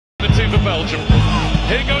The team of Belgium.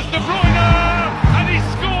 Here goes De Bruye, and he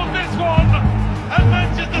scored this one. And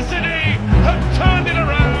Manchester City have turned it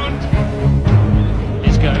around.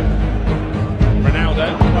 His go.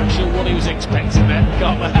 Ronaldo, not sure what he was expecting there.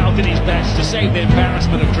 Carvajal did his best to save the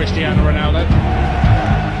embarrassment of Cristiano Ronaldo.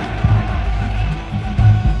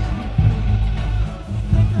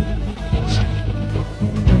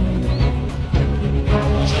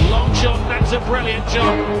 It's a long shot, that's a brilliant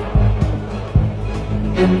shot.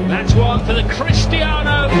 That's one for the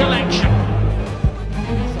Cristiano collection.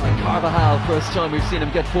 Carvajal, first time we've seen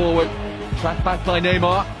him get forward. Tracked back by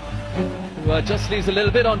Neymar, who just leaves a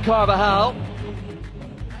little bit on Carvajal.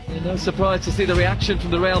 And no surprise to see the reaction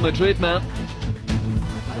from the Real Madrid man.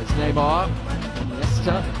 There's Neymar,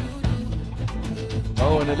 Iniesta.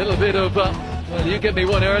 Oh, and a little bit of, well, you gave me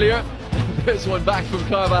one earlier. There's one back from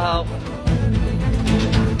Carvajal.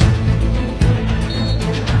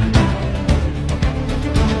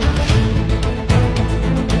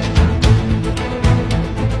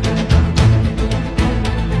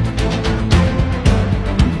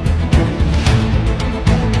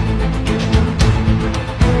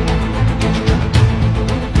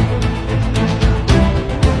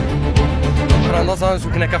 Han sa han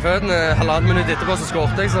skulle knekke føtten, halvannet minutt etterpå så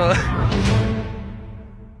skårte jeg, så...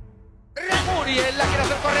 Muriel, la quiere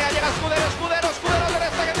hacer Correa, llega Escudero, de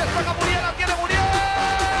resta que despeja Muriel, la tiene Muriel.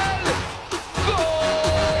 Goal!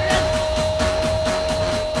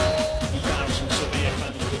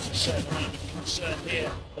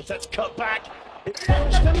 That's cut back. It's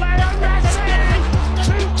to Leo Messi!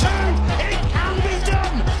 2-2, it can be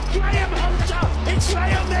done! Graham Hunter, it's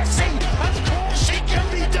Leo Messi! Of course it can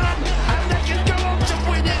be done! And they can go on to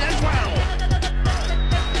win it as well!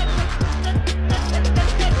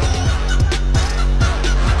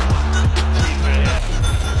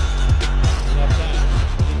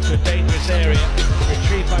 Into a dangerous area.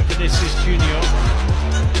 Retrieved by Vinicius Junior.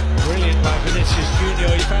 Brilliant by Vinicius Junior.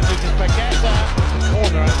 He found it to Paqueta.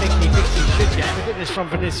 Corner, I think he thinks he should get. Look at this from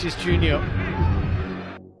Vinicius Junior.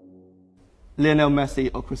 Lionel Messi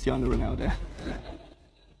or Cristiano Ronaldo?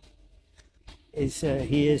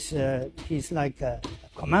 He's like a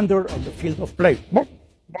commander on the field of play.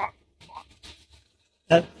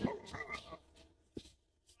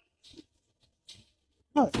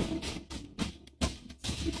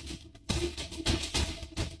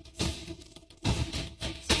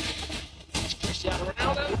 Cristiano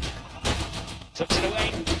Ronaldo tucks it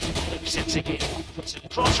away. Sits again. Puts it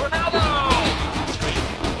across Ronaldo.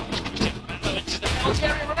 Ronaldo into the penalty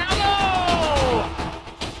area. Ronaldo.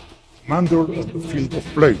 Commander on the field of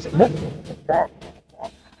play.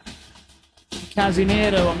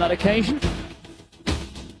 Casemiro on that occasion.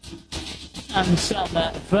 And some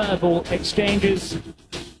verbal exchanges.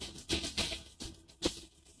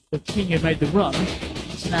 Coutinho made the run.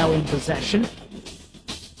 He's now in possession.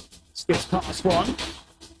 Skips past one.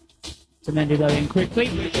 To mend it in quickly.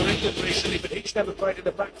 Recently, but he's never played in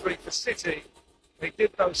the back three for City. They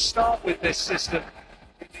did though start with this system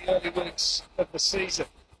in the early weeks of the season.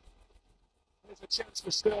 There's a chance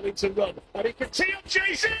for Sterling to run, and he can tee up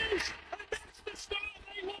Jesus, and that's the start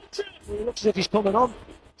they wanted. Well, it looks as if he's coming on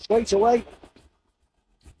straight away.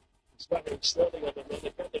 He's running Sterling on the run.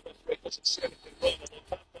 The referee doesn't see anything wrong, and the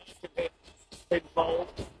back can get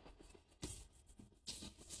involved.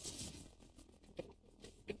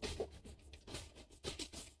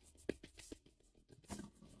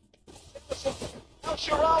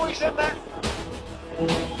 Sharawi's in there.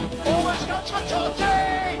 Almost got to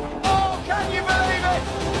Totti. Oh, can you believe it?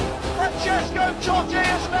 Francesco Totti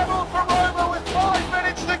has levelled for Roma with 5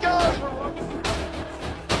 minutes to go.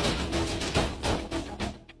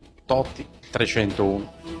 Totti, 301.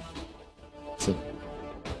 Sì,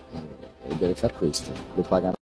 deve far questo, lo paga.